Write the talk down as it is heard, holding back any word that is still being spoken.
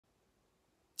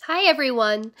Hi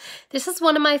everyone! This is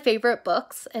one of my favorite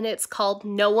books and it's called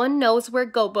No One Knows Where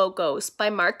Gobo Goes by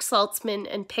Mark Saltzman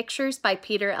and pictures by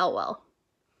Peter Elwell.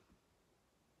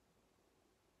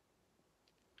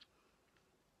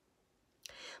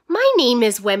 My name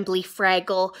is Wembley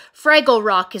Fraggle. Fraggle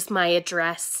Rock is my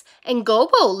address. And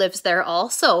Gobo lives there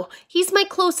also. He's my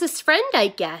closest friend, I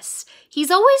guess.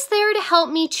 He's always there to help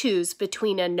me choose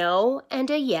between a no and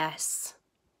a yes.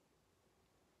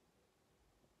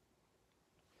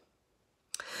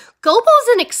 Gobo's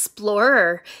an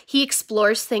explorer. He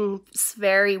explores things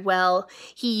very well.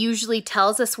 He usually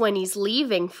tells us when he's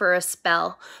leaving for a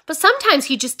spell, but sometimes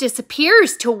he just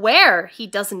disappears to where he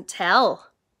doesn't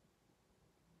tell.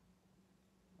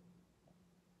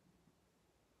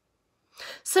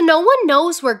 So no one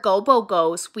knows where Gobo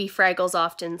goes, we Fraggles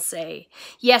often say.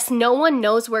 Yes, no one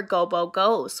knows where Gobo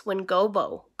goes when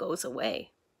Gobo goes away.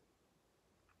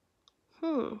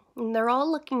 And they're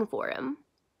all looking for him.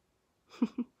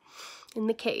 In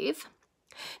the cave.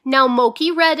 Now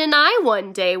Moki, Red, and I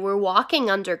one day were walking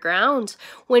underground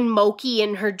when Moki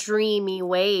in her dreamy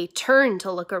way turned to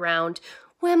look around.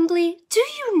 Wembley, do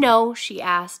you know, she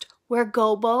asked, where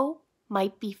Gobo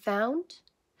might be found?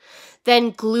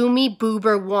 Then gloomy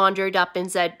Boober wandered up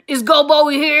and said, Is Gobo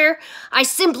here? I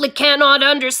simply cannot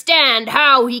understand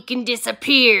how he can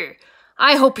disappear.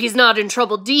 I hope he's not in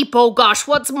trouble deep, oh gosh,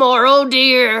 what's more, oh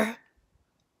dear.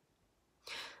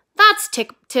 That's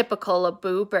typical of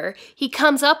Boober. He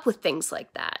comes up with things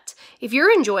like that. If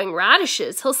you're enjoying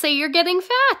radishes, he'll say you're getting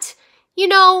fat. You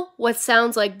know what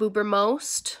sounds like Boober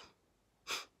most?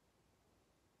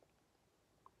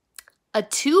 A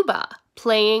tuba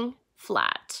playing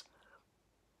flat.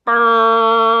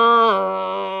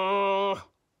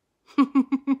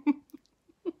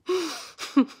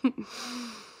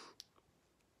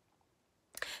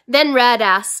 Then Red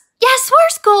asked, Yes,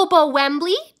 where's Gobo,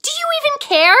 Wembley? Do you even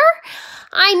care?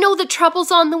 I know the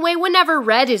trouble's on the way whenever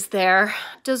Red is there.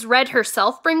 Does Red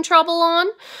herself bring trouble on?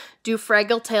 Do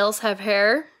fraggle tails have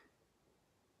hair?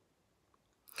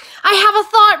 I have a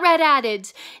thought, Red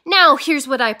added. Now here's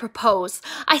what I propose.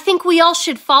 I think we all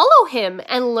should follow him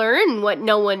and learn what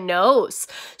no one knows.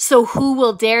 So who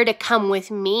will dare to come with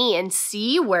me and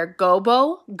see where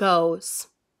Gobo goes?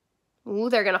 Ooh,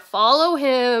 they're gonna follow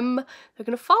him. They're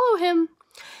gonna follow him.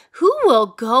 Who will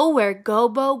go where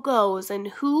Gobo goes and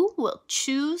who will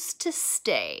choose to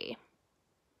stay?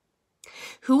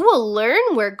 Who will learn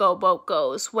where Gobo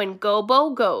goes when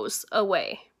Gobo goes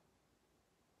away?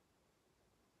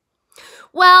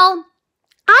 Well,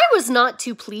 I was not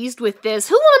too pleased with this.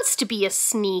 Who wants to be a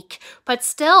sneak? But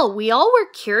still, we all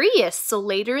were curious, so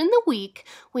later in the week,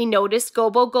 we noticed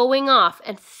Gobo going off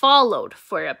and followed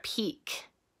for a peek.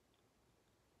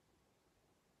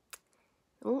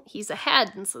 Oh, he's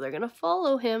ahead, and so they're going to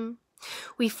follow him.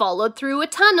 We followed through a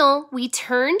tunnel. We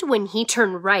turned when he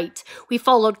turned right. We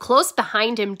followed close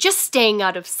behind him, just staying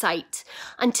out of sight,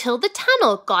 until the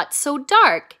tunnel got so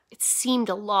dark, it seemed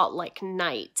a lot like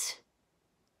night.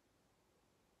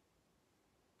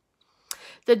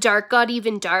 The dark got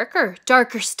even darker,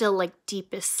 darker still like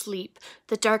deepest sleep.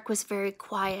 The dark was very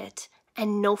quiet,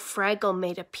 and no fraggle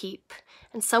made a peep.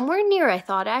 And somewhere near I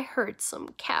thought I heard some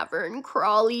cavern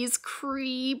crawlies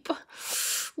creep.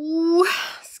 Ooh,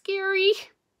 scary.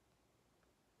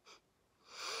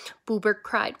 Boober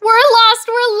cried, We're lost,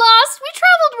 we're lost. We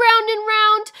traveled round and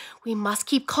round. We must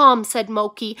keep calm, said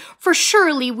Moki, for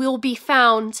surely we'll be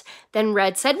found. Then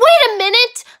Red said, Wait a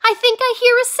minute, I think I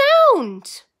hear a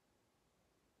sound.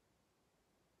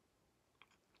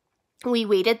 We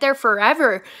waited there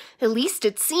forever, at least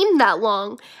it seemed that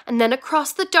long, and then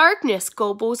across the darkness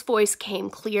Gobo's voice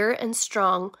came clear and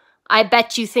strong. I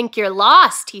bet you think you're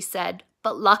lost, he said,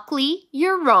 but luckily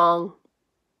you're wrong.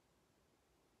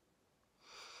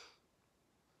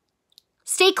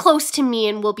 Stay close to me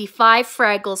and we'll be 5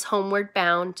 fraggles homeward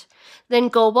bound.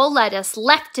 Then Gobo led us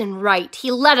left and right,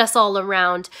 he led us all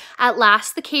around. At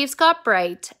last the caves got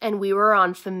bright and we were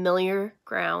on familiar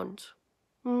ground.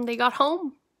 They got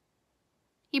home.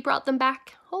 He brought them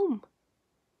back home.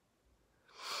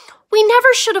 We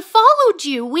never should have followed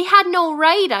you. We had no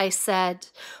right, I said.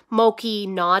 Moki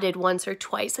nodded once or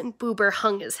twice and Boober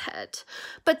hung his head.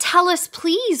 But tell us,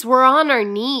 please, we're on our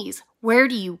knees. Where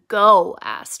do you go?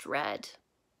 Asked Red.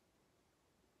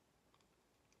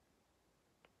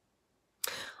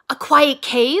 A quiet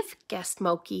cave, guessed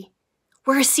Moki.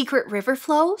 Where a secret river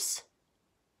flows?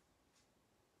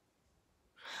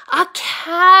 A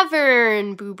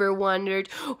cavern, Boober wondered,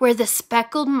 where the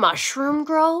speckled mushroom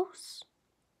grows?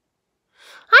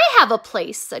 I have a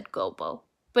place, said Gobo,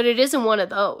 but it isn't one of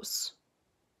those.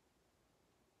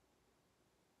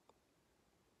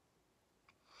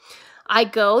 I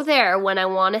go there when I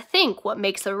want to think what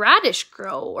makes a radish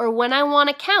grow, or when I want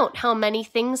to count how many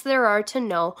things there are to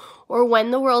know, or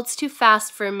when the world's too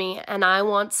fast for me and I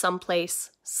want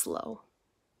someplace slow.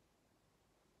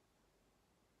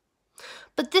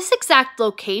 But this exact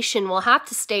location will have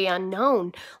to stay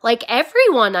unknown. Like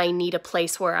everyone, I need a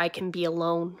place where I can be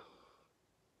alone.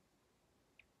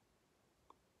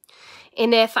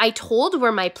 And if I told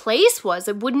where my place was,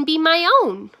 it wouldn't be my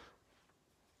own.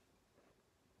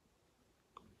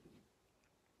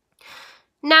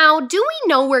 Now, do we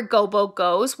know where Gobo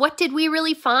goes? What did we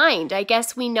really find? I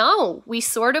guess we know. We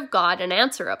sort of got an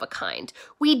answer of a kind.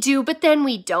 We do, but then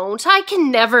we don't. I can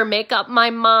never make up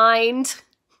my mind.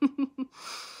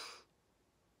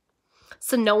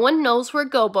 So no one knows where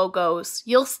Gobo goes.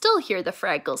 You'll still hear the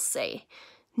fraggles say.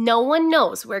 No one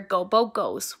knows where Gobo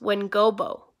goes when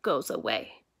Gobo goes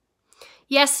away.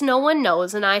 Yes, no one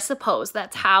knows, and I suppose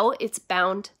that's how it's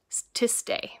bound to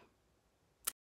stay.